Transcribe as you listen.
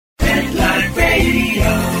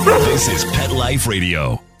This is Pet Life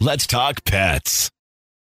Radio. Let's talk pets.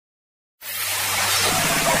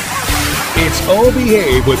 It's Oh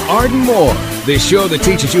Behave with Arden Moore, the show that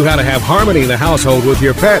teaches you how to have harmony in the household with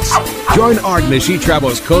your pets. Join Arden as she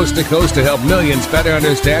travels coast to coast to help millions better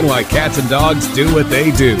understand why cats and dogs do what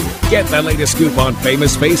they do. Get the latest scoop on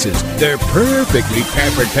famous faces, their perfectly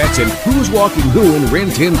pampered pets, and who's walking who in Rin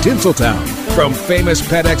Tin Tinseltown. From famous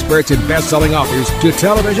pet experts and best-selling authors to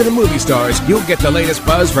television and movie stars, you'll get the latest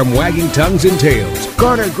buzz from wagging tongues and tails,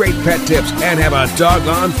 garner great pet tips, and have a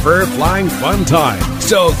doggone fur-flying fun time.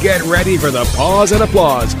 So get ready for the pause and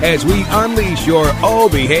applause as we unleash your Oh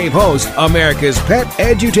Behave host, America's pet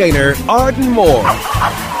edutainer, Arden Moore.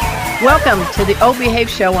 Welcome to the Oh Behave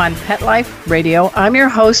show on Pet Life Radio. I'm your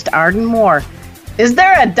host, Arden Moore. Is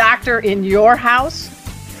there a doctor in your house?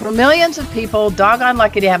 For millions of people, doggone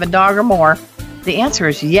lucky to have a dog or more, the answer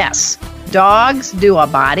is yes. Dogs do a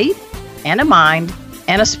body and a mind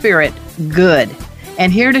and a spirit good.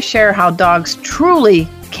 And here to share how dogs truly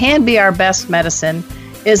can be our best medicine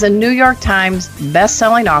is a New York Times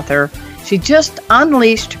best-selling author. She just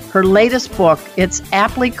unleashed her latest book. It's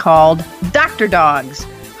aptly called Dr. Dogs,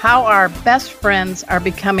 How Our Best Friends Are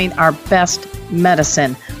Becoming Our Best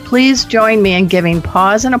Medicine. Please join me in giving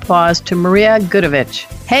pause and applause to Maria Gudovich.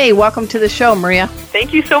 Hey, welcome to the show, Maria.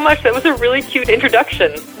 Thank you so much. That was a really cute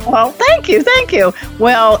introduction. Well, thank you.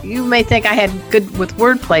 Well, you may think I had good with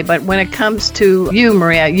wordplay, but when it comes to you,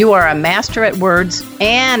 Maria, you are a master at words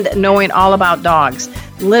and knowing all about dogs.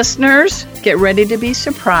 Listeners, get ready to be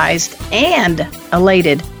surprised and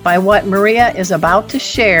elated by what Maria is about to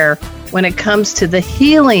share when it comes to the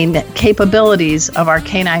healing capabilities of our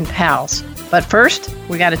canine pals. But first,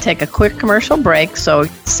 we got to take a quick commercial break, so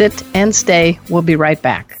sit and stay. We'll be right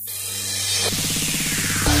back.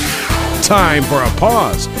 Time for a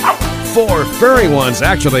pause. 4 furry ones,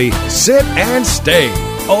 actually. Sit and stay.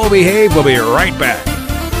 Oh Behave will be right back.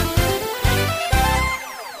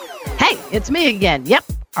 Hey, it's me again. Yep,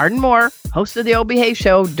 Arden Moore, host of the Oh Behave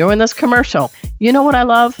show, doing this commercial. You know what I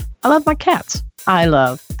love? I love my cats. I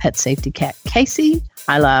love pet safety cat Casey.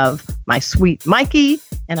 I love my sweet Mikey.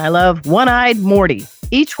 And I love one-eyed Morty.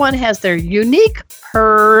 Each one has their unique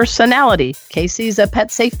personality. Casey's a pet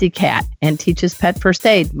safety cat and teaches pet first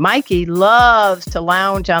aid. Mikey loves to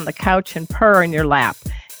lounge on the couch and purr in your lap.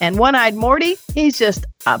 And one-eyed Morty, he's just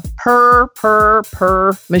a purr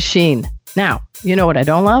machine. Now, you know what I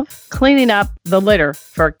don't love? Cleaning up the litter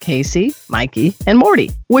for Casey, Mikey, and Morty,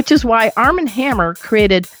 which is why Arm & Hammer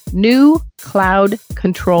created new Cloud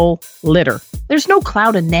Control Litter. There's no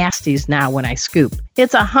cloud of nasties now when I scoop.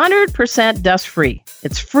 It's 100% dust-free.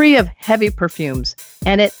 It's free of heavy perfumes,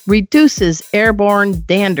 and it reduces airborne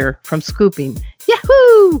dander from scooping.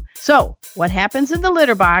 Yahoo! So, what happens in the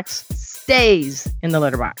litter box stays in the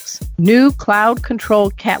litter box. New Cloud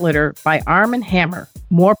Control Cat Litter by Arm & Hammer.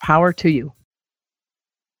 More power to you.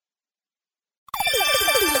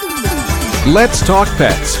 Let's Talk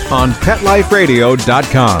Pets on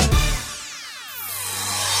PetLifeRadio.com.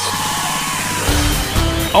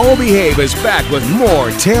 Oh Behave is back with more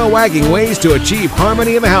tail-wagging ways to achieve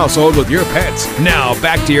harmony in the household with your pets. Now,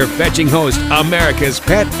 back to your fetching host, America's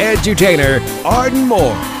pet edutainer, Arden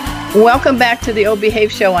Moore. Welcome back to the Oh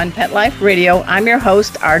Behave show on Pet Life Radio. I'm your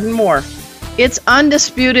host, Arden Moore. It's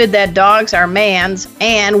undisputed that dogs are man's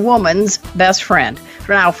and woman's best friend.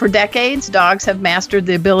 Now, for decades, dogs have mastered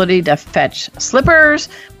the ability to fetch slippers,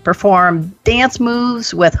 perform dance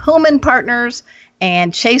moves with human partners,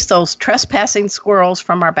 and chase those trespassing squirrels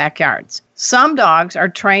from our backyards. Some dogs are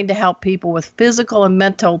trained to help people with physical and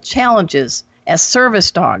mental challenges as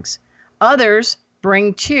service dogs. Others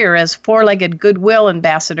bring cheer as four-legged goodwill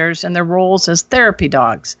ambassadors in their roles as therapy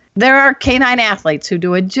dogs. There are canine athletes who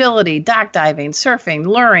do agility, dock diving, surfing,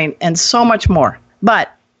 luring, and so much more.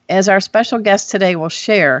 But as our special guest today will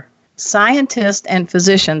share, scientists and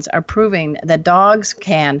physicians are proving that dogs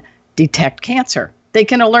can detect cancer. They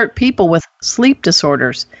can alert people with sleep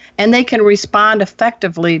disorders, and they can respond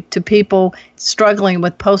effectively to people struggling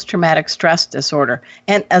with post-traumatic stress disorder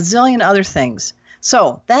and a zillion other things.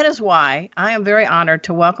 So that is why I am very honored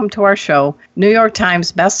to welcome to our show New York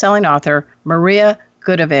Times bestselling author Maria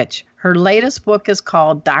Gudovich. Her latest book is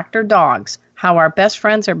called Dr. Dogs, How Our Best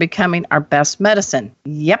Friends Are Becoming Our Best Medicine.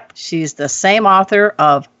 Yep, she's the same author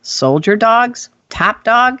of Soldier Dogs, Top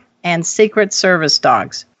Dog, and Secret Service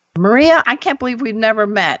Dogs. Maria, I can't believe we've never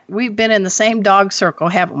met. We've been in the same dog circle,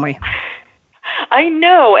 haven't we? I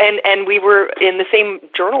know, and we were in the same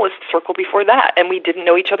journalist circle before that, and we didn't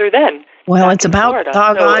know each other then. Well, it's about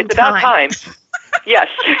doggone it's about time. Yes.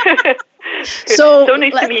 So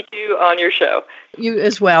nice to meet you on your show. You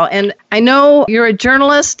as well. And I know you're a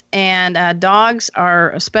journalist, and dogs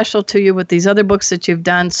are special to you with these other books that you've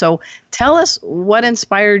done. So tell us what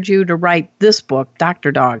inspired you to write this book,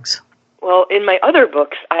 Dr. Dogs. Well, in my other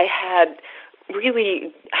books, I had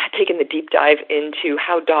really taken the deep dive into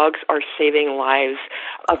how dogs are saving lives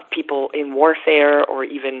of people in warfare or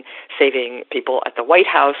even saving people at the White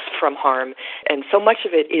House from harm. And so much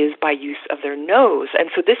of it is by use of their nose. And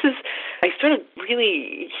so I started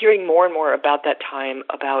really hearing more and more about that time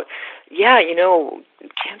about,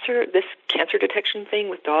 this cancer detection thing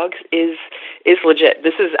with dogs is legit.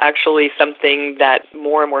 This is actually something that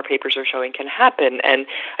more and more papers are showing can happen. And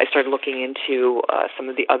I started looking into some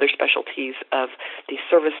of the other specialties of these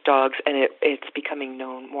service dogs, and it's becoming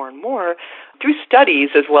known more and more through studies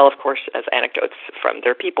as well, of course, as anecdotes from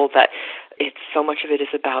their people, that so much of it is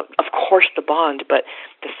about, of course, the bond, but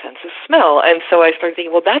the sense of smell. And so I started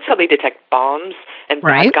thinking, well, that's how they detect bombs and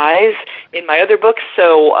bad guys in my other books.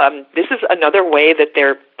 So this is another way that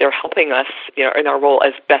they're helping us, in our role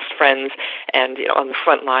as best friends and, on the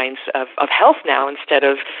front lines of health now instead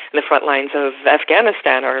of in the front lines of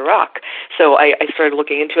Afghanistan or Iraq. So I started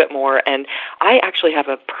looking into it more, and I actually have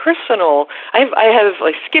I have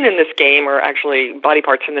like skin in this game, or actually body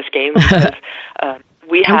parts in this game, because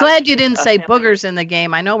I'm glad you didn't say boogers in the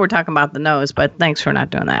game. I know we're talking about the nose, but thanks for not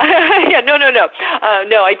doing that.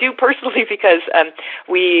 No, I do personally, because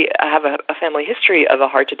we have a family history of a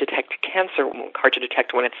hard-to-detect cancer, hard to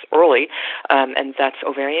detect when it's early, and that's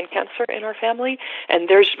ovarian cancer in our family. And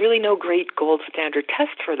there's really no great gold standard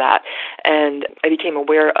test for that. And I became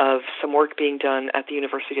aware of some work being done at the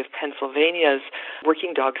University of Pennsylvania's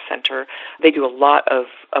Working Dog Center. They do a lot of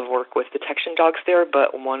work with detection dogs there,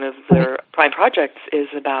 but one of their prime projects is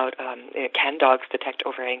about can dogs detect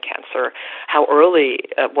ovarian cancer? How early,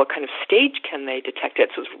 what kind of stage can they detect it?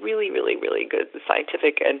 So it's really, really, really good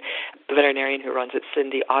scientific. And the veterinarian who runs it,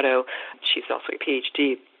 Cindy Otto, she's also a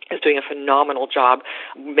PhD, is doing a phenomenal job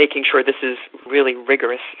making sure this is really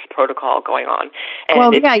rigorous protocol going on.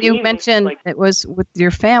 And you mentioned it was with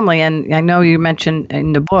your family, and I know you mentioned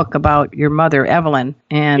in the book about your mother, Evelyn.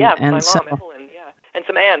 My mom, Evelyn, and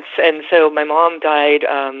some aunts. And so my mom died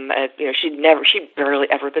she'd barely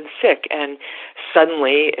ever been sick. And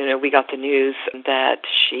suddenly, we got the news that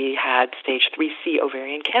she had stage 3C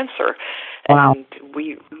ovarian cancer. Wow. And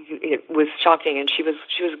it was shocking, and she was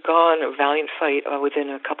gone, a valiant fight, within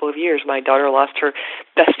a couple of years. My daughter lost her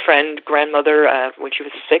best friend, grandmother, when she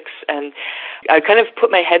was 6, and I kind of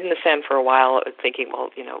put my head in the sand for a while, thinking, well,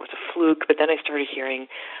 it was a fluke, but then I started hearing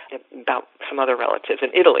about some other relatives in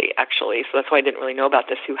Italy, actually, so that's why I didn't really know about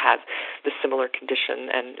this, who had this similar condition,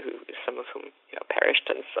 and some of whom perished,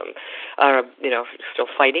 and some are still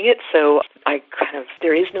fighting it. So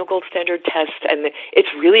there is no gold standard test, and it's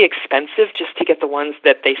really expensive just to get the ones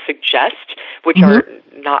that they suggest, which are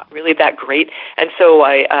not really that great. And so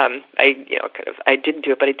I didn't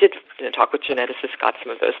do it, but I did talk with geneticists, got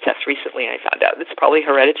some of those tests recently, and I found out it's probably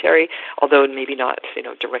hereditary, although maybe not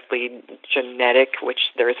directly genetic,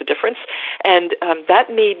 which there is a difference. And that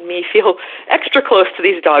made me feel extra close to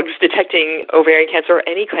these dogs detecting ovarian cancer or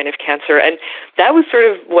any kind of cancer. And that was sort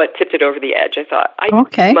of what tipped it over the edge. I thought,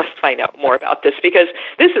 I must find out more about this, because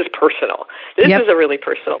this is personal. This is a really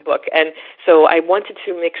personal book. And so I wanted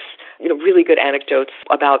to mix really good anecdotes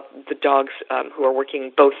about the dogs who are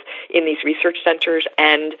working both in these research centers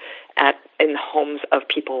and in homes of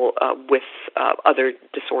people with other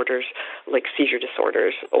disorders like seizure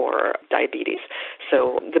disorders or diabetes.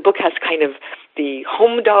 So the book has kind of the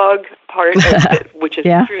home dog part, which is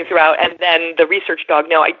true throughout, and then the research dog.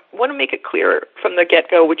 Now, I want to make it clear from the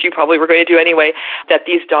get-go, which you probably were going to do anyway, that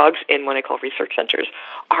these dogs in what I call research centers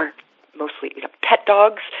are mostly pet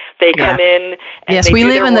dogs. They come in and we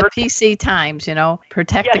live in the PC times,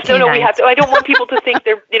 protect the canines. We have to. I don't want people to think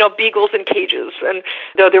they're, beagles in cages. And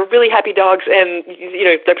they're really happy dogs, and,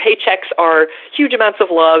 their paychecks are huge amounts of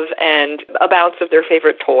love, and a bounce of their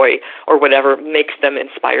favorite toy or whatever makes them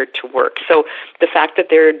inspired to work. So the fact that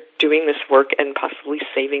they're doing this work and possibly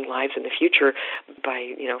saving lives in the future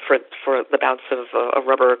by, for the bounce of a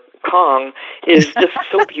rubber Kong is just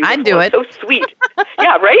so beautiful. I'd do it. So sweet.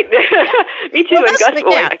 Yeah, right? Me too. And Gus,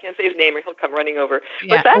 I can't say his name or he'll come running over.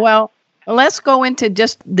 Yeah, well, let's go into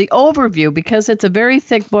just the overview, because it's a very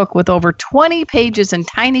thick book with over 20 pages in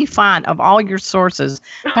tiny font of all your sources.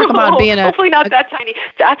 Talk about being hopefully not that tiny.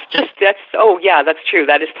 That's true.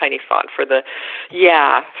 That is tiny font for the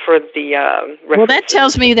well, that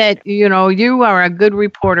tells me that, you are a good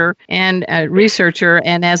reporter and a researcher.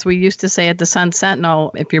 And as we used to say at the Sun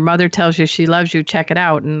Sentinel, if your mother tells you she loves you, check it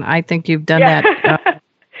out. And I think you've done that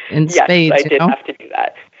in spades. Yes, I did have to do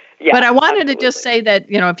that. Yeah, but I wanted absolutely. to just say that,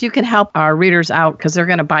 if you can help our readers out, because they're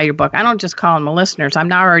going to buy your book. I don't just call them the listeners. I'm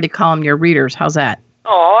now already calling them your readers. How's that?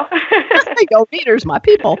 Aw. There you go, readers, my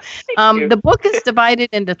people. you. The book is divided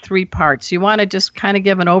into 3 parts. You want to just kind of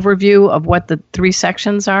give an overview of what the 3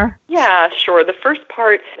 sections are? Yeah, sure. The first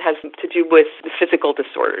part has to do with the physical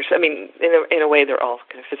disorders. I mean, in a way, they're all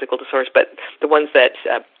kind of physical disorders, but the ones that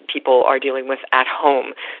people are dealing with at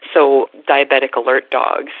home. So diabetic alert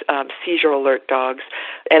dogs, seizure alert dogs,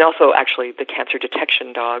 and also actually the cancer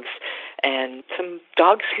detection dogs, and some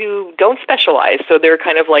dogs who don't specialize. So they're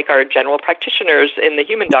kind of like our general practitioners in the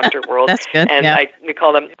human doctor world. That's good. And yeah. we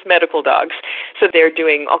call them medical dogs. So they're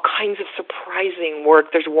doing all kinds of surprising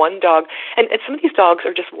work. There's one dog, and some of these dogs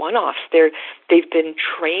are just one-offs. They've been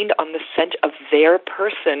trained on the scent of their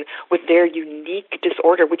person with their unique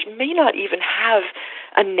disorder, which may not even have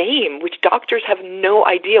a name, which doctors have no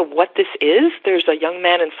idea what this is. There's a young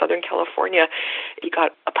man in Southern California. He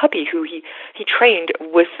got a puppy who he trained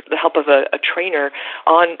with the help of a trainer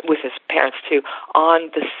with his parents too,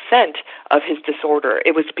 on the scent of his disorder.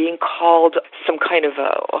 It was being called some kind of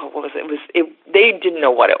what was it? They didn't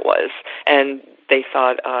know what it was, and they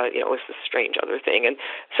thought it was a strange other thing. And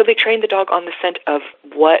so they trained the dog on the scent of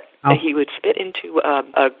what he would spit into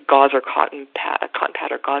a gauze or cotton pad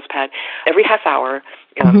or gauze pad every half hour,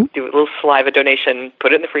 do a little saliva donation,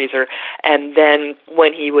 put it in the freezer, and then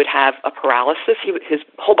when he would have a paralysis, his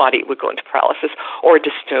whole body would go into paralysis, or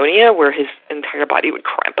dystonia, where his entire body would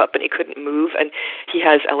cramp up and he couldn't move. And he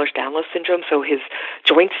has Ehlers-Danlos syndrome, so his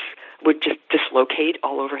joints would just dislocate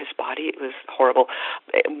all over his body. It was horrible.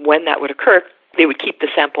 When that would occur, they would keep the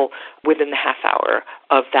sample within the half hour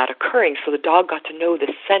of that occurring. So the dog got to know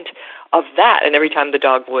the scent of that. And every time the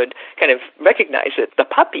dog would kind of recognize it, the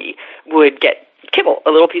puppy would get kibble, a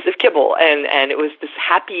little piece of kibble. And it was this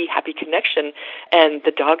happy connection. And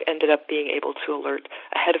the dog ended up being able to alert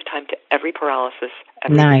ahead of time to every paralysis,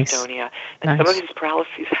 every dystonia. And some of his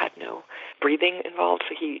paralyses had no breathing involved.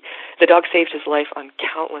 So the dog saved his life on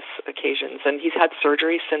countless occasions, and he's had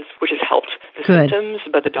surgery since, which has helped the symptoms,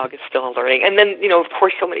 but the dog is still alerting. And then, of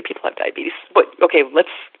course, so many people have diabetes. But okay, let's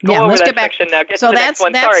go over that section now. Get to the next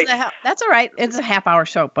one. Sorry. That's all right. It's a half-hour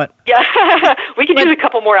show, but yeah, we can use a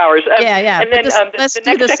couple more hours. Yeah. And then let's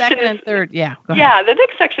do the second and third. Yeah. Go ahead. Yeah, the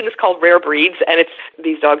next section is called Rare Breeds, and it's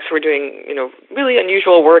these dogs who are doing, really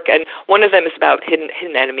unusual work. And one of them is about hidden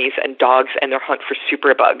enemies and dogs and their hunt for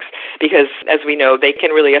superbugs, because as we know, they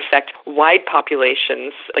can really affect wide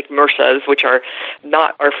populations, like MRSAs, which are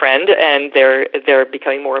not our friend, and they're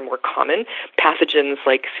becoming more and more common. Pathogens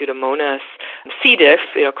like Pseudomonas, C. diff,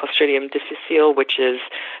 Clostridium difficile, which is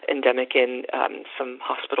endemic in some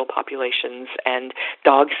hospital populations, and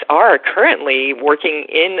dogs are currently working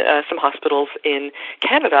in some hospitals in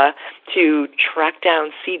Canada to track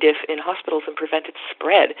down C. diff in hospitals and prevent its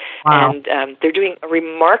spread. Wow. And they're doing a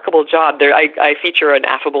remarkable job. I feature an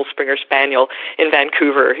affable Springer Spaniel in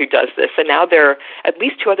Vancouver who does this, and now there are at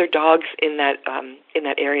least 2 other dogs in that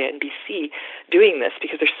area in BC doing this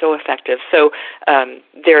because they're so effective. So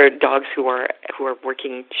there are dogs who are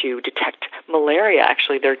working to detect malaria.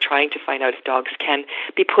 Actually, they're trying to find out if dogs can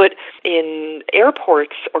be put in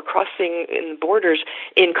airports or crossing in borders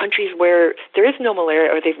in countries where there is no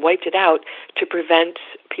malaria or they've wiped it out, to prevent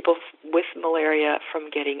people with malaria from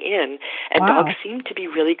getting in. And dogs seem to be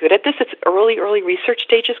really good at this. It's early research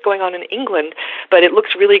stages going on in England, but it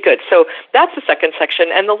looks really good. So that's the second section.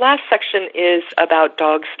 And the last section is about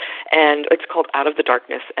dogs, and it's called Out of the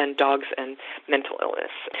Darkness, and dogs and mental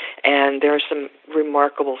illness. And there are some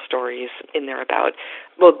remarkable stories in there about,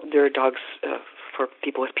 there are dogs for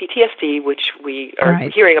people with PTSD, which we are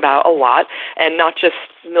hearing about a lot, and not just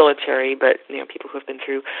military, but people who have been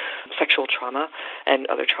through sexual trauma and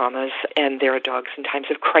other traumas. And there are dogs in times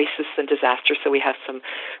of crisis and disaster. So we have some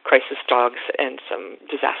crisis dogs and some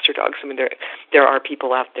disaster dogs. I mean, there are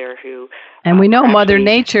people out there who. And we know Mother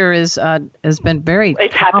Nature has been very.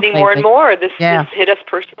 It's happening more and more. This hit us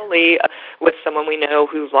personally with someone we know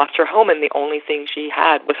who lost her home, and the only thing she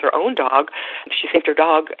had was her own dog. She saved her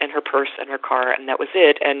dog and her purse and her car, and that was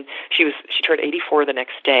it. And she turned 84 the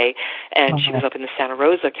next day, and she was up in the Santa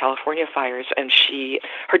Rosa, California fires, and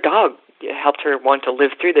her dog helped her want to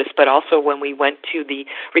live through this. But also when we went to the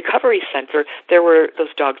recovery center, there were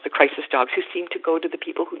those dogs, the crisis dogs, who seemed to go to the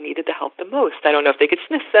people who needed the help the most. I don't know if they could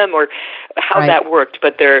sniff them or how that worked,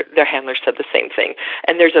 but their handler said the same thing.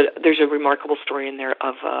 And there's a remarkable story in there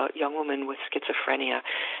of a young woman with schizophrenia,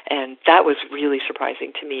 and that was really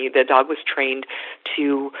surprising to me. The dog was trained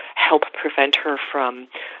to help prevent her from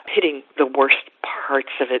hitting the worst part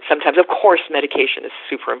parts of it. Sometimes, of course, medication is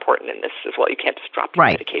super important in this as well. You can't just drop the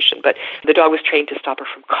medication. But the dog was trained to stop her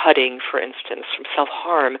from cutting, for instance, from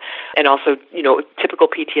self-harm, and also, typical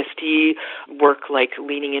PTSD work like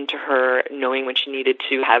leaning into her, knowing when she needed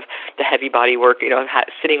to have the heavy body work,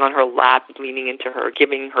 sitting on her lap, leaning into her,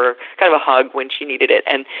 giving her kind of a hug when she needed it.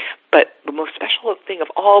 But the most special thing of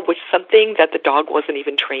all was something that the dog wasn't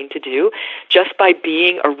even trained to do. Just by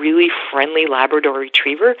being a really friendly Labrador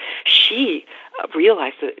retriever, she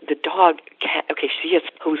realized that the dog she has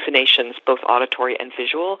hallucinations, both auditory and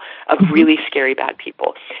visual, of really scary bad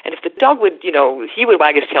people. And if the dog would, he would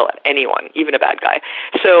wag his tail at anyone, even a bad guy.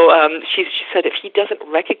 So she said if he doesn't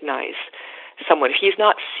recognize someone, if he's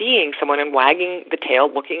not seeing someone and wagging the tail,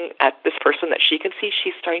 looking at this person that she can see,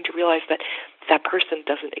 she's starting to realize that that person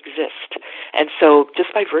doesn't exist. And so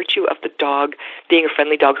just by virtue of the dog being a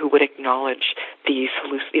friendly dog who would acknowledge these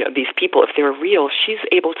people, if they were real, she's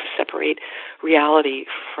able to separate reality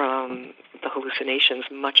from the hallucinations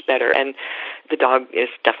much better. And the dog is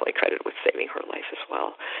definitely credited with saving her life as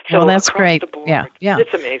well. So well, that's great. Board, yeah.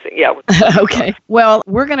 It's amazing. Yeah. Okay. Well,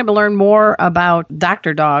 we're going to learn more about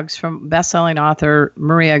Dr. Dogs from best-selling author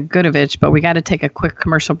Maria Gudovich, but we got to take a quick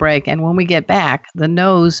commercial break. And when we get back, the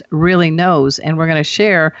nose really knows, and we're going to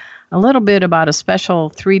share a little bit about a special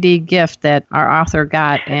 3D gift that our author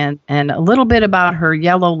got and a little bit about her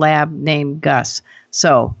yellow lab named Gus.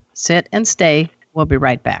 So sit and stay. We'll be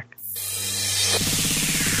right back.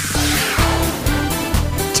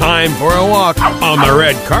 Time for a walk on the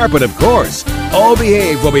red carpet, of course. Oh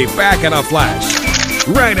Behave will be back in a flash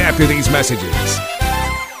right after these messages.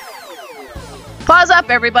 Pause up,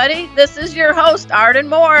 everybody. This is your host, Arden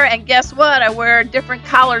Moore, and guess what? I wear different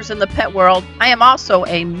collars in the pet world. I am also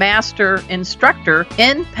a master instructor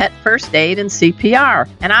in pet first aid and CPR,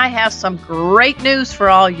 and I have some great news for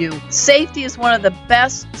all you. Safety is one of the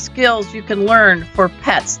best skills you can learn for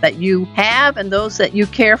pets that you have and those that you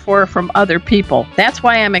care for from other people. That's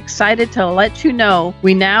why I'm excited to let you know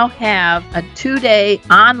we now have a 2-day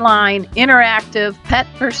online interactive pet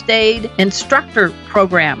first aid instructor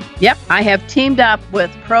program. Yep, I have teamed up with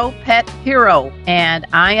Pro Pet Hero, and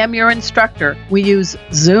I am your instructor. We use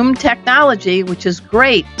Zoom technology, which is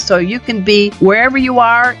great, so you can be wherever you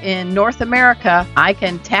are in North America. I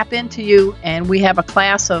can tap into you, and we have a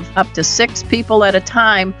class of up to 6 people at a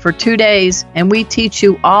time for 2 days, and we teach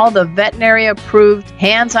you all the veterinary-approved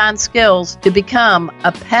hands-on skills to become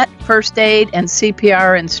a pet first aid and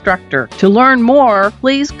CPR instructor. To learn more,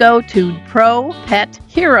 please go to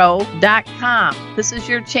ProPetHero.com. This is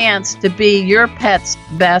your chance to be your pet's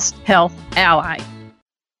best health ally.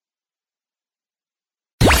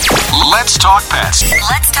 Let's talk pets.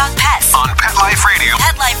 Let's talk pets On Pet Life Radio.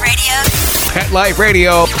 Pet Life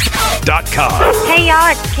Radio. PetLifeRadio.com. Hey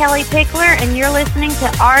y'all, it's Kelly Pickler, and you're listening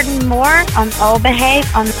to Arden Moore on Oh Behave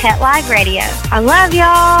on Pet Life Radio. I love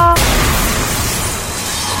y'all.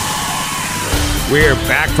 We're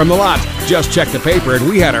back from the lot. Just checked the paper and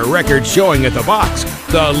we had a record showing at the box.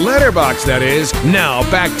 The letterbox, that is. Now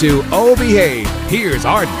back to Oh Behave. Here's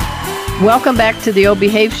Arden. Welcome back to the Oh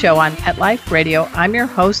Behave Show on Pet Life Radio. I'm your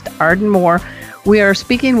host, Arden Moore. We are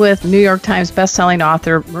speaking with New York Times bestselling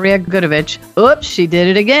author Maria Gudovich. Oops, she did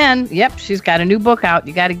it again. Yep, she's got a new book out.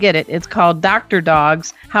 You got to get it. It's called Dr.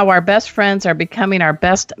 Dogs, How Our Best Friends Are Becoming Our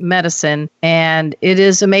Best Medicine. And it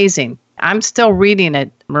is amazing. I'm still reading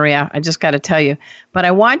it, Maria. I just got to tell you. But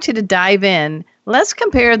I want you to dive in. Let's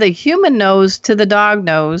compare the human nose to the dog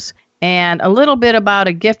nose and a little bit about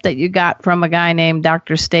a gift that you got from a guy named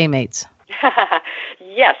Dr. Staymates.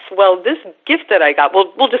 Yes. Well, this gift that I got,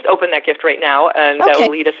 we'll just open that gift right now, and that will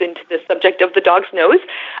lead us into the subject of the dog's nose.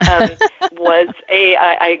 I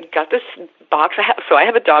got this box. So I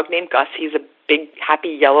have a dog named Gus. He's a big, happy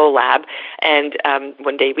yellow lab. And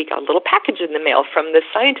one day we got a little package in the mail from the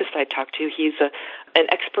scientist I talked to. He's an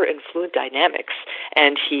expert in fluid dynamics,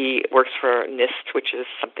 and he works for NIST, which is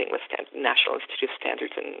something with National Institute of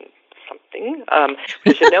Standards and something, I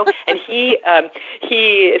should know. And he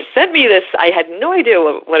sent me this. I had no idea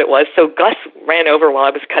what it was. So Gus ran over while I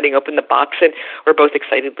was cutting open the box, and we're both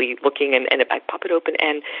excitedly looking, and I pop it open,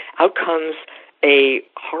 and out comes a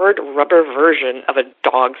hard rubber version of a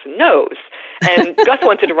dog's nose. And Gus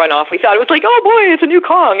wanted to run off. We thought it was like, oh boy, it's a new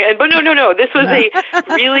Kong. But no. This was a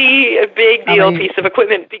really big deal piece of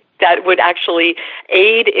equipment that would actually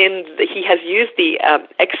aid in. He has used the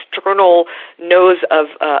external nose of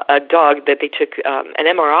a dog that they took an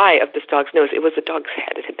MRI of this dog's nose. It was a dog's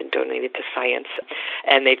head. It had been donated to science,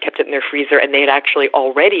 and they'd kept it in their freezer, and they had actually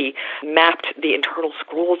already mapped the internal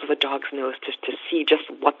scrolls of a dog's nose to see just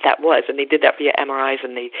what that was. And they did that via MRIs,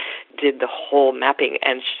 and they did the whole mapping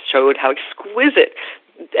and showed how exquisite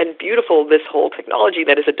and beautiful this whole technology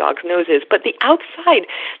that is a dog's nose is, but the outside,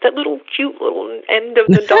 that little cute little end of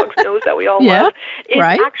the dog's nose that we all love, is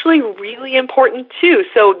actually really important too.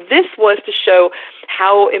 So this was to show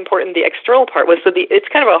how important the external part was. So it's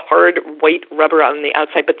kind of a hard white rubber on the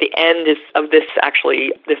outside, but the end is of this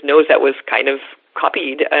nose that was kind of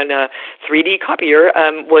copied, and a 3D copier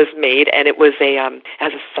was made, and it was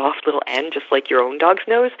has a soft little end, just like your own dog's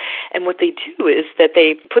nose. And what they do is that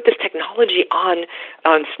they put this technology on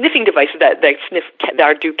sniffing devices that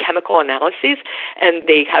do chemical analyses, and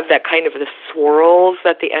they have that kind of the swirls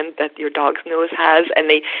at the end that your dog's nose has, and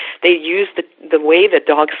they use the way the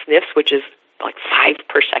dog sniffs, which is like 5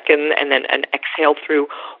 per second, and then an exhale through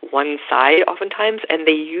one side oftentimes, and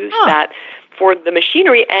they use that for the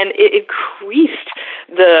machinery, and it increased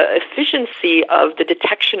the efficiency of the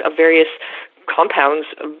detection of various compounds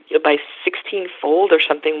by 16-fold or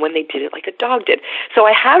something when they did it like a dog did. So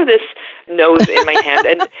I have this nose in my hand,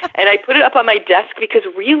 and I put it up on my desk because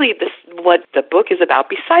really what the book is about,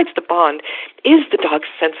 besides the bond, is the dog's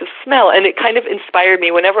sense of smell. And it kind of inspired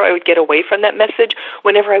me whenever I would get away from that message,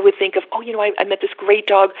 whenever I would think of, I met this great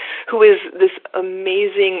dog who is this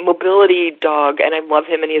amazing mobility dog, and I love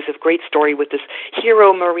him, and he has a great story with this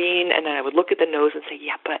hero Marine, and then I would look at the nose and say,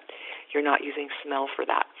 yeah, but you're not using smell for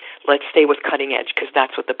that. Let's stay with cutting edge, because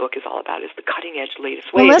that's what the book is all about, is the cutting edge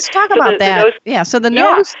latest ways. Well, let's talk about that. So the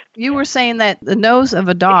nose, you were saying that the nose of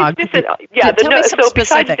a dog. So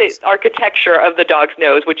besides the architecture of the dog's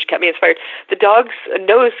nose, which kept me inspired, the dog's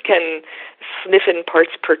nose can sniff in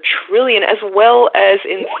parts per trillion as well as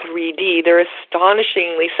in 3D. They're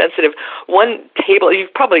astonishingly sensitive.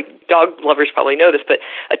 Dog lovers probably know this, but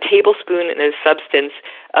a tablespoon in a substance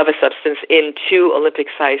in 2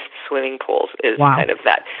 Olympic-sized swimming pools is kind of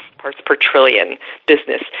that parts per trillion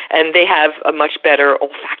business. And they have a much better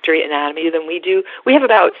olfactory anatomy than we do. We have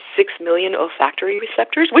about 6 million olfactory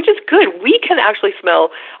receptors, which is good. We can actually smell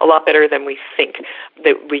a lot better than we think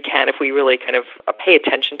that we can if we really kind of pay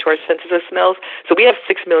attention to our senses of smells. So we have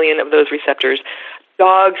 6 million of those receptors.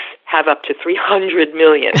 Dogs have up to 300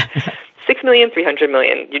 million. 6 million, 300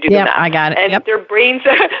 million. You do the math. I got it. And their brains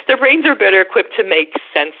are better equipped to make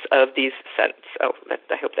sense of these scents. Oh,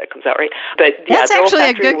 I hope that comes out right. But that's actually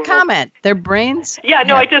a good comment. Their brains. I don't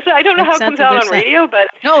know how it comes out on radio, but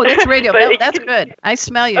no, that's radio. That's good. I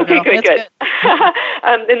smell you. Okay, good.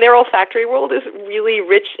 And their olfactory world is really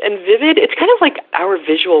rich and vivid. It's kind of like our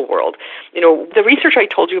visual world. The research I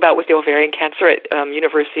told you about with the ovarian cancer at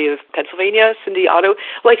University of Pennsylvania, Cindy Otto,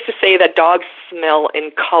 likes to say that dogs smell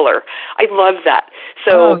in color. I love that.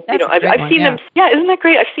 So, I've seen them. Yeah, isn't that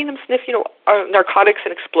great? I've seen them sniff, narcotics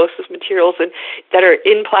and explosive materials that are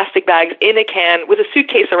in plastic bags in a can with a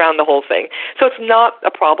suitcase around the whole thing. So it's not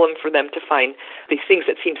a problem for them to find these things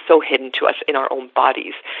that seem so hidden to us in our own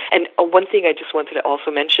bodies. And one thing I just wanted to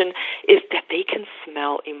also mention is that they can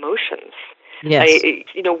smell emotions. Yes.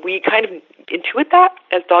 We kind of intuit that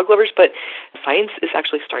as dog lovers, but science is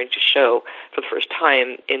actually starting to show for the first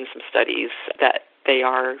time in some studies that they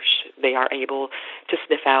are able to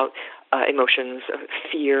sniff out emotions of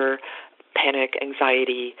fear, panic,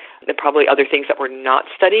 anxiety, and probably other things that we're not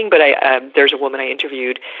studying. But there's a woman I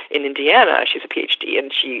interviewed in Indiana. She's a PhD,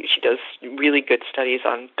 and she does really good studies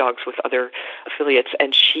on dogs with other affiliates.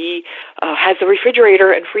 And she has a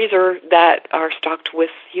refrigerator and freezer that are stocked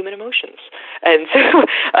with human emotions. And so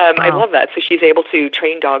I love that. So she's able to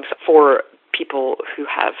train dogs for people who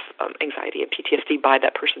have anxiety and PTSD by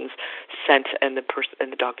that person's scent, and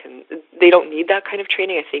the dog can. They don't need that kind of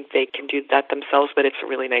training. I think they can do that themselves, but it's a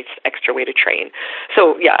really nice extra way to train.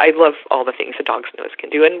 So I love all the things a dog's nose can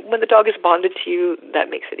do, and when the dog is bonded to you, that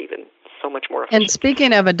makes it even so much more efficient. And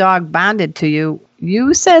speaking of a dog bonded to you,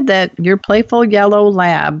 you said that your playful yellow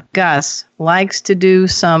lab, Gus, likes to do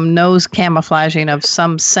some nose camouflaging of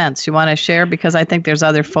some sense. You want to share? Because I think there's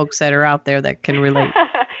other folks that are out there that can relate.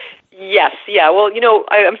 Yes, yeah. Well,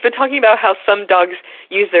 I've been talking about how some dogs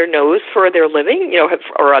use their nose for their living,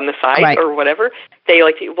 or on the side or whatever. They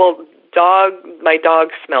like to, my dog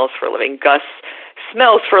smells for a living. Gus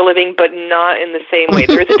smells for a living, but not in the same way.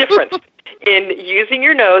 There is a difference in using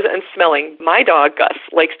your nose and smelling. My dog, Gus,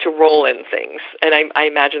 likes to roll in things. And I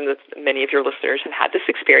imagine that many of your listeners have had this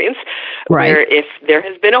experience where if there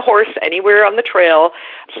has been a horse anywhere on the trail,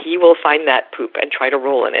 he will find that poop and try to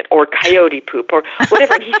roll in it, or coyote poop, or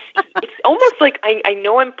whatever. And it's almost like, I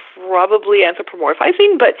know I'm probably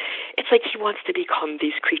anthropomorphizing, but it's like he wants to become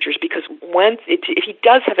these creatures, because if he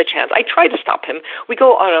does have a chance, I try to stop him. We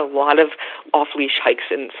go on a lot of off-leash hikes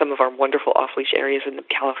in some of our wonderful off-leash areas in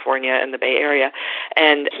California and the Bay Bay Area.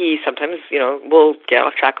 And he sometimes, will get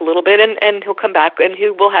off track a little bit, and he'll come back and he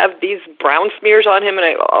will have these brown smears on him, and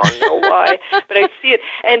I don't know why, but I see it.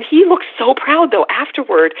 And he looks so proud, though.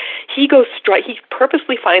 Afterward, he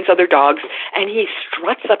purposely finds other dogs, and he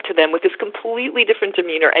struts up to them with this completely different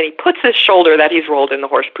demeanor, and he puts his shoulder that he's rolled in the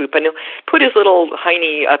horse poop, and he'll put his little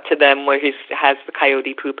hiney up to them where he has the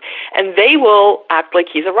coyote poop, and they will act like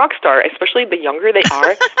he's a rock star. Especially the younger they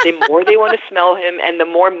are, the more they want to smell him, and the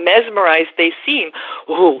more mesmerized they seem.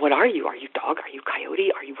 Oh, what are you? Are you dog? Are you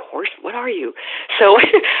coyote? Are you horse? What are you? So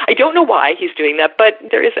I don't know why he's doing that, but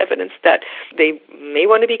there is evidence that they may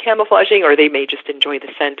want to be camouflaging, or they may just enjoy the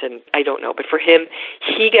scent, and I don't know. But for him,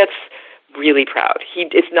 he gets really proud.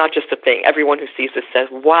 It's not just a thing. Everyone who sees this says,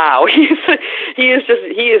 "Wow, he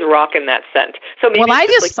is rocking that scent." So maybe I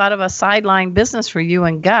just thought of a sideline business for you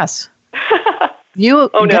and Gus. Oh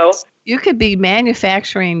no! Gus, you could be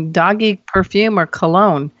manufacturing doggy perfume or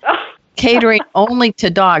cologne, catering only to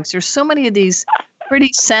dogs. There's so many of these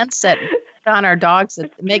pretty scents that on our dogs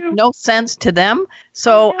that make no sense to them.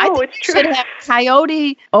 So I think you should have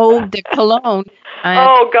Coyote Eau de Cologne.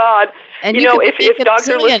 Oh God! And if dogs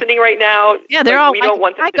are listening right now, they're all. We don't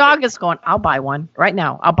want them. My dog is going. I'll buy one right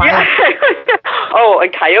now. I'll buy one. Oh, a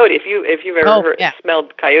coyote! If you've ever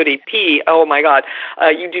smelled coyote pee, oh my God,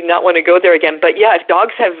 you do not want to go there again. But yeah, if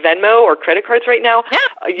dogs have Venmo or credit cards right now,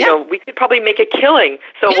 we could probably make a killing.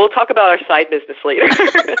 So we'll talk about our side business later.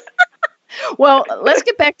 Well, let's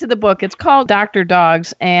get back to the book. It's called Dr.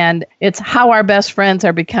 Dogs, and it's how our best friends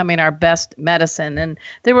are becoming our best medicine. And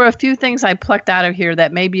there were a few things I plucked out of here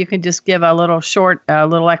that maybe you can just give a little short,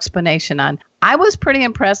 little explanation on. I was pretty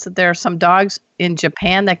impressed that there are some dogs in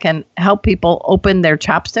Japan that can help people open their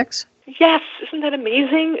chopsticks. Yes, isn't that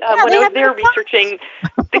amazing? When I was there researching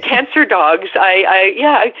the cancer dogs,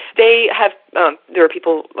 they have. There are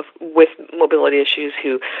people with mobility issues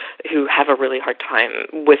who have a really hard time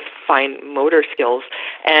with fine motor skills,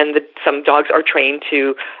 and some dogs are trained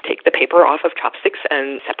to take the paper off of chopsticks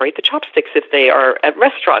and separate the chopsticks if they are at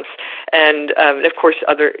restaurants, and of course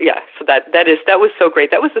So that was so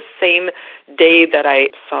great. That was the same day that I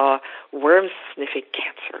saw worms sniffing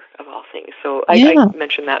cancer, of all things. So I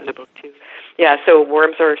mentioned that in the book too. Yeah, so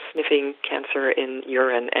worms are sniffing cancer in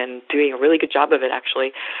urine and doing a really good job of it,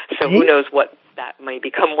 actually. So who knows what that might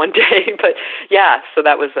become one day. But yeah, so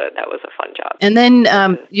that was a fun job. And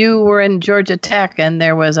then you were in Georgia Tech, and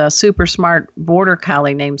there was a super smart border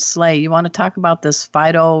collie named Slay. You want to talk about this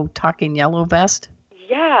Fido talking yellow vest?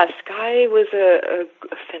 Yeah, Sky was a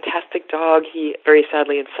fantastic dog. He very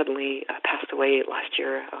sadly and suddenly passed away last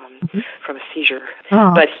year from a seizure.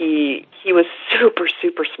 Oh. But he was super,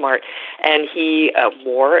 super smart, and he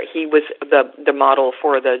was the model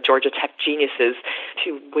for the Georgia Tech geniuses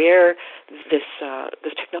to wear this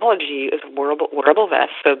technology is a wearable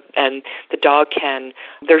vest. So, and the dog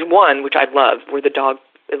there's one which I love where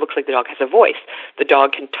it looks like the dog has a voice. The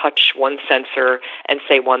dog can touch one sensor and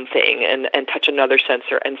say one thing, and touch another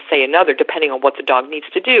sensor and say another, depending on what the dog needs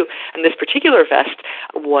to do. And this particular vest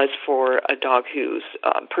was for a dog whose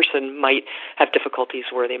person might have difficulties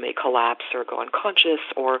where they may collapse or go unconscious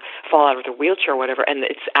or fall out of their wheelchair or whatever, and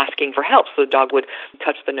it's asking for help. So the dog would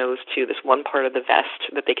touch the nose to this one part of the vest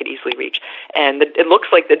that they could easily reach. And it looks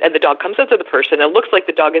like and the dog comes up to the person, and it looks like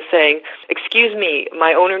the dog is saying, "Excuse me,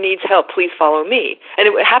 my owner needs help, please follow me." And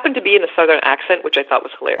it happened to be in a southern accent, which I thought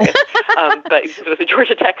was hilarious, but it was a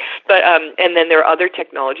Georgia Tech. But and then there are other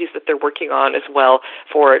technologies that they're working on as well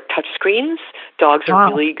for touch screens. Dogs are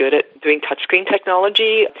really good at doing touchscreen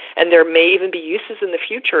technology, and there may even be uses in the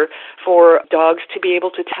future for dogs to be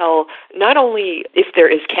able to tell not only if there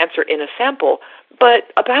is cancer in a sample,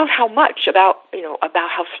 but about how much, about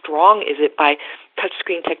how strong is it by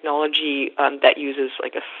touchscreen technology that uses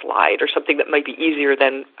like a slide or something that might be easier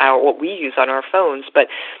than what we use on our phones,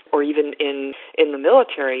 or even in the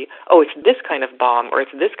military. Oh, it's this kind of bomb, or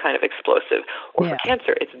it's this kind of explosive, or for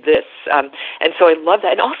cancer, it's this. And so I love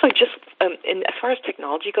that. And also, just as far as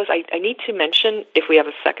technology goes, I need to mention, if we have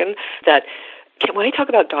a second, that when I talk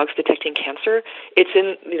about dogs detecting cancer, it's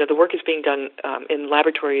in, the work is being done in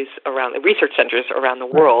laboratories around, research centers around the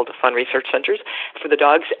world, fun research centers for the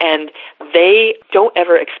dogs, and they don't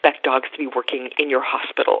ever expect dogs to be working in your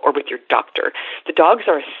hospital or with your doctor. The dogs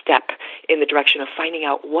are a step in the direction of finding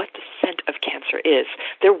out what the scent of cancer is.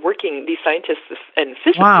 They're working, these scientists and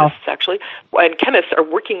physicists actually, and chemists are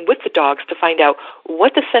working with the dogs to find out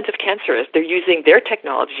what the scent of cancer is. They're using their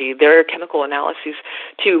technology, their chemical analyses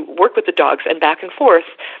to work with the dogs, and back and forth,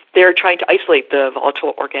 they're trying to isolate the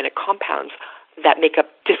volatile organic compounds that make up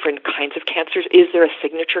different kinds of cancers. Is there a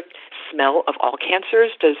signature smell of all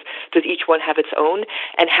cancers? Does each one have its own?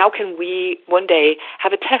 And how can we one day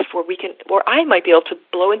have a test where I might be able to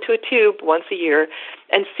blow into a tube once a year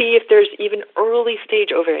and see if there's even early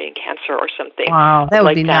stage ovarian cancer or something. Wow, that would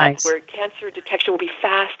like be that, nice. Where cancer detection will be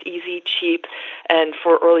fast, easy, cheap, and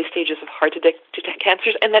for early stages of hard to detect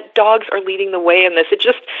cancers, and that dogs are leading the way in this. It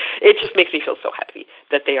just makes me feel so happy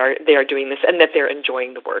that they are doing this and that they're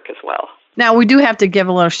enjoying the work as well. Now, we do have to give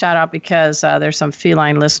a little shout out because there's some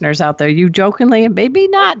feline listeners out there. You jokingly and maybe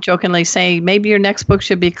not jokingly say maybe your next book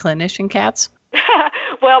should be Clinician Cats.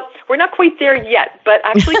 Well, we're not quite there yet, but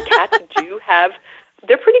actually cats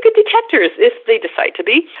they're pretty good detectors if they decide to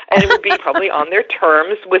be, and it would be probably on their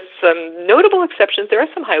terms with some notable exceptions. There are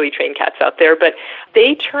some highly trained cats out there, but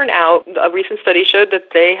they turn out, a recent study showed that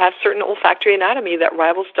they have certain olfactory anatomy that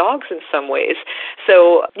rivals dogs in some ways.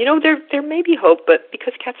 So, there may be hope, but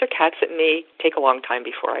because cats are cats, it may take a long time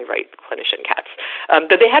before I write Clinician Cats.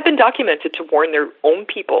 But they have been documented to warn their own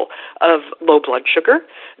people of low blood sugar.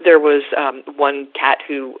 There was one cat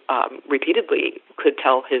who repeatedly could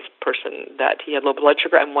tell his person that he had low blood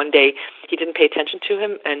sugar, and one day he didn't pay attention to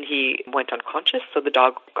him and he went unconscious, so the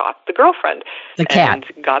dog got the girlfriend. The cat.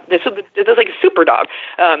 And got this. So it was like a super dog.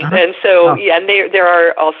 And so, and there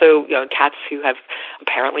are also cats who have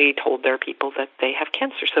apparently told their people that they have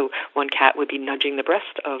cancer. So one cat would be nudging the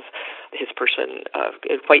breast of his person,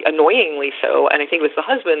 quite annoyingly so, and I think it was the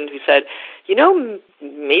husband who said,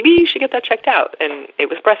 maybe you should get that checked out, and it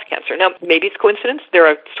was breast cancer. Now, maybe it's coincidence. There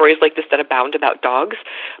are stories like this that abound about dogs,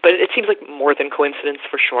 but it seems like more than coincidence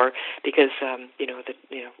for sure, because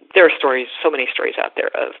there are stories, so many stories out there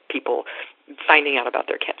of people finding out about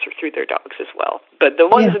their cancer through their dogs as well. But the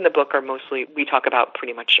ones in the book are mostly, we talk about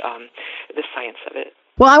pretty much the science of it.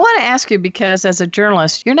 Well, I want to ask you, because as a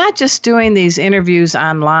journalist, you're not just doing these interviews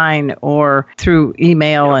online or through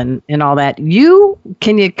email and all that.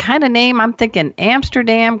 Can you kind of name, I'm thinking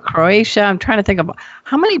Amsterdam, Croatia, I'm trying to think of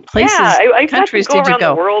how many places, countries did you go? I've had to go around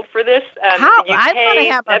the world for this. How? UK, I want to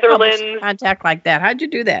have Netherlands. a contact like that. How'd you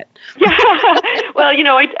do that? Yeah. Well,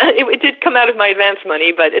 it did come out of my advance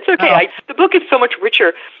money, but it's okay. The book is so much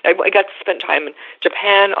richer. I got to spend time in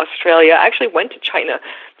Japan, Australia. I actually went to China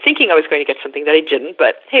thinking I was going to get something that I didn't,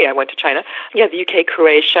 but hey, I went to China. Yeah, the UK,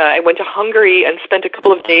 Croatia. I went to Hungary and spent a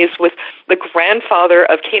couple of days with the grandfather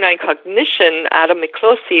of canine cognition, Adam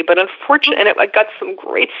Miklosi, and I got some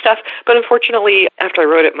great stuff, but unfortunately, after I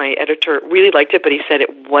wrote it, my editor really liked it, but he said it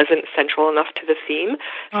wasn't central enough to the theme,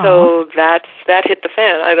 so that hit the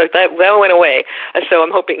fan. That went away, so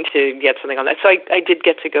I'm hoping to get something on that. So I did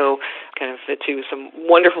get to go kind of to some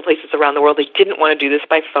wonderful places around the world. I didn't want to do this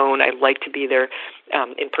by phone. I like to be there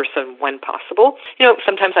in person when possible.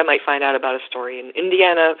 Sometimes I might find out about a story in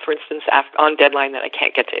Indiana, for instance, on deadline that I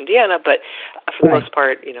can't get to Indiana, but for the most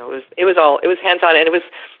part, it was hands-on, and it was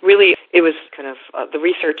kind of, the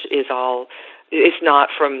research is all, it's not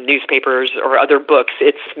from newspapers or other books.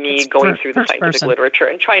 It's me going through the scientific literature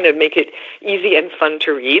and trying to make it easy and fun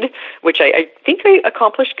to read, which I think I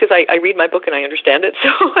accomplished because I read my book and I understand it.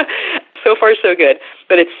 So far so good.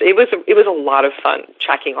 But it was a lot of fun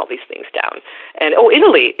tracking all these things down. And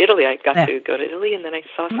Italy, I got to go to Italy, and then I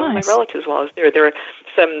saw some of my relatives while I was there. There are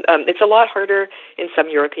some. It's a lot harder in some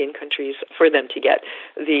European countries for them to get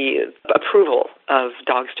the approval of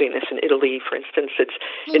dogs doing this. In Italy, for instance, it's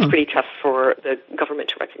pretty tough for the government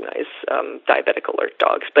to recognize diabetic alert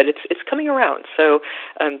dogs, but it's coming around. So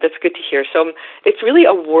that's good to hear. So it's really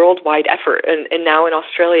a worldwide effort. And now in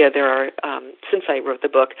Australia, there are, since I wrote the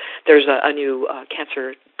book, there's a new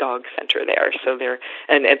cancer dog center there. So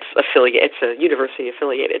it's a university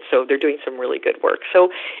affiliated. So they're doing some really good work. So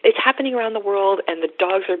it's happening around the world, and the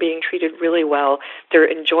dogs are being treated really well. They're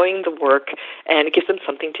enjoying the work, and it gives them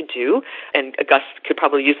something to do. And Gus could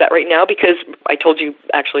probably use that right now, because I told you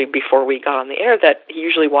actually before we got on the air that he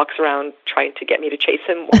usually walks around trying to get me to chase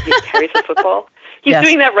him while he carries a football. He's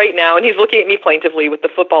doing that right now, and he's looking at me plaintively with the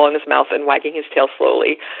football in his mouth and wagging his tail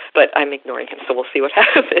slowly, but I'm ignoring him, so we'll see what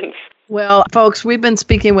happens. Well, folks, we've been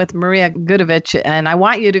speaking with Maria Gudovich, and I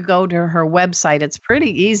want you to go to her website. It's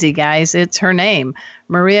pretty easy, guys. It's her name,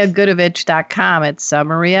 mariagudovich.com. It's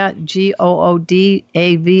Maria,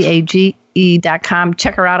 GOODAVAGE.com.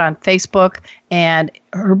 Check her out on Facebook. And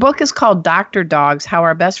her book is called Dr. Dogs, How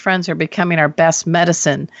Our Best Friends Are Becoming Our Best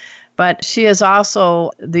Medicine. But she is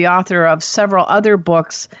also the author of several other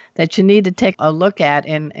books that you need to take a look at,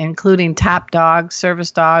 including Top Dogs, Service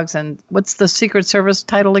Dogs, and what's the Secret Service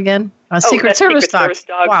title again? Secret Service dogs.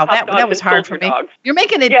 Wow, that was hard for me. Dogs. You're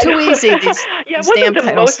making it too easy. These it wasn't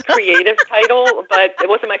the most creative title, but it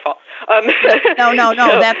wasn't my fault. No.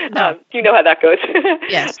 You know how that goes.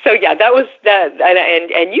 Yes. So yeah, that was that,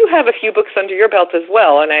 and you have a few books under your belt as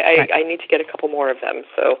well, and I need to get a couple more of them.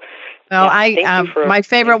 So. Well, my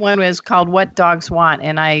favorite one was called What Dogs Want,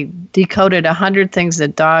 and I decoded 100 things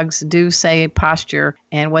that dogs do, say, posture,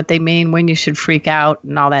 and what they mean, when you should freak out,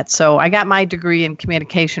 and all that. So I got my degree in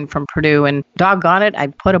communication from Purdue, and doggone it, I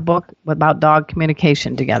put a book about dog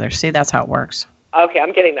communication together. See, that's how it works. Okay,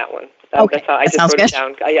 I'm getting that one. Okay, that's how I just wrote it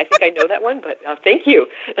down. I think I know that one, but thank you.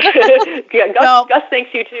 Gus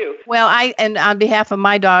thanks you too. Well, and on behalf of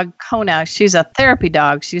my dog, Kona, she's a therapy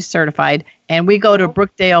dog. She's certified. And we go to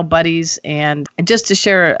Brookdale Buddies. And just to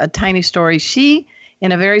share a tiny story, she,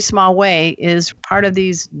 in a very small way, is part of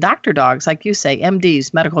these doctor dogs, like you say,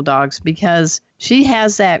 MDs, medical dogs, because she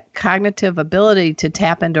has that cognitive ability to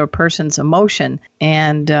tap into a person's emotion.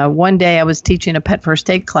 And one day I was teaching a pet first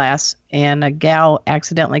aid class, and a gal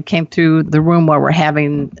accidentally came through the room where we're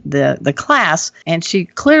having the class, and she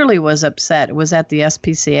clearly was upset. It was at the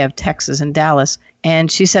SPCA of Texas in Dallas.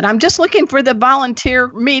 And she said, "I'm just looking for the volunteer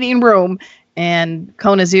meeting room." And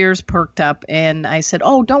Kona's ears perked up, and I said,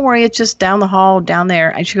 "Oh, don't worry, it's just down the hall, down there."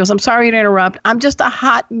 And she goes, "I'm sorry to interrupt. I'm just a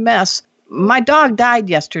hot mess. My dog died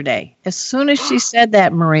yesterday." As soon as she said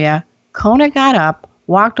that, Maria, Kona got up,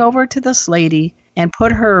 walked over to this lady, and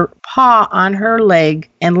put her paw on her leg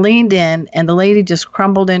and leaned in, and the lady just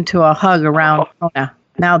crumbled into a hug around Kona.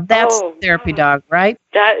 Now, that's a therapy dog, right?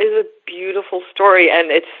 That is a beautiful story,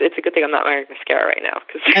 and it's a good thing I'm not wearing mascara right now,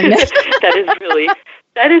 because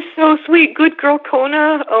that is so sweet. Good girl,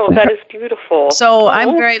 Kona. Oh, that is beautiful. So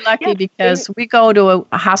I'm very lucky because we go to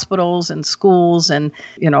hospitals and schools and,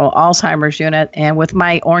 Alzheimer's unit. And with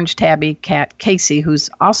my orange tabby cat, Casey, who's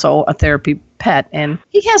also a therapy pet, and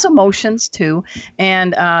he has emotions too,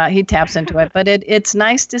 and he taps into it. But it's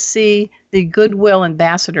nice to see the goodwill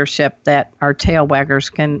ambassadorship that our tail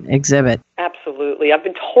waggers can exhibit. Absolutely. I've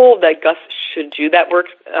been told that Gus should do that work.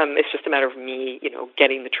 It's just a matter of me,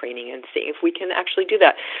 getting the training and seeing if we can actually do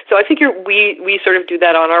that. So I figure we sort of do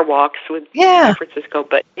that on our walks with San Francisco,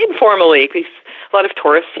 but informally, because a lot of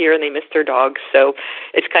tourists here and they miss their dogs. So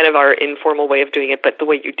it's kind of our informal way of doing it. But the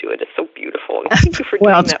way you do it is so beautiful. And thank you for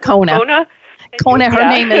doing it's that. Kona. Kona, her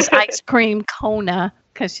name is Ice Cream Kona.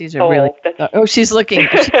 Because she's she's looking.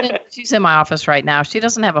 She's in my office right now. She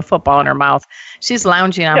doesn't have a football in her mouth. She's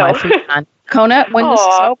lounging on my futon. Kona, when this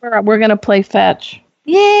is over, we're going to play fetch.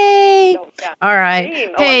 Yay! All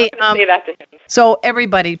right. Hey, say that to him. So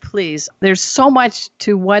everybody, please, there's so much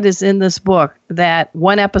to what is in this book that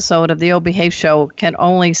one episode of the O Behave Show can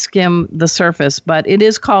only skim the surface, but it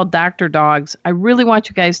is called Dr. Dogs. I really want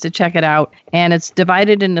you guys to check it out, and it's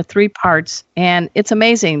divided into 3 parts, and it's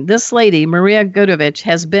amazing. This lady, Maria Gudovich,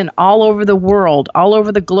 has been all over the world, all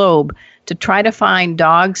over the globe, to try to find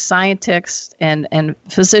dog scientists and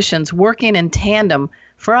physicians working in tandem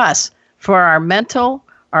for us, for our mental,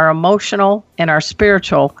 our emotional, and our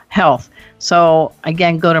spiritual health. So,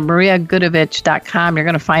 again, go to mariagudovich.com. You're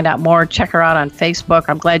going to find out more. Check her out on Facebook.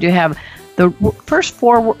 I'm glad you have the first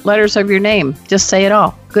 4 letters of your name. Just say it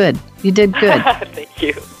all. Good. You did good. Thank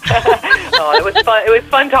you. It was fun. It was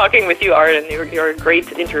fun talking with you, Art, and you're a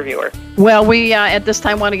great interviewer. Well, we at this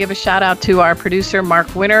time want to give a shout out to our producer,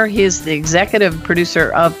 Mark Winter. He is the executive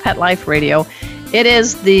producer of Pet Life Radio. It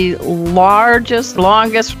is the largest,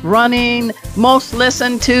 longest running, most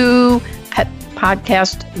listened to pet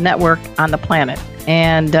podcast network on the planet.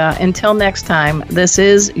 And until next time, this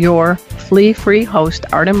is your flea-free host,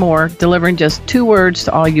 Arden Moore, delivering just 2 words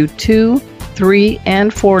to all you 2, 3,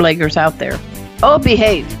 and 4-leggers out there. Oh,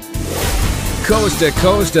 behave. Coast to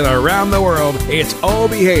coast and around the world, it's Oh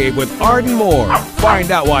Behave with Arden Moore.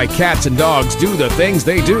 Find out why cats and dogs do the things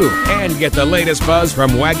they do, and get the latest buzz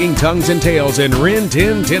from wagging tongues and tails in Rin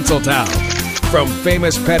Tin Tinseltown. From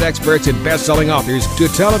famous pet experts and best-selling authors to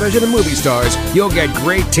television and movie stars, you'll get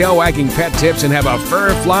great tail-wagging pet tips and have a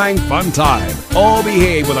fur-flying fun time. Oh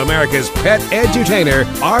Behave with America's pet edutainer,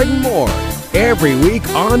 Arden Moore. Every week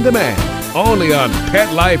on demand, only on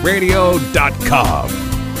PetLifeRadio.com.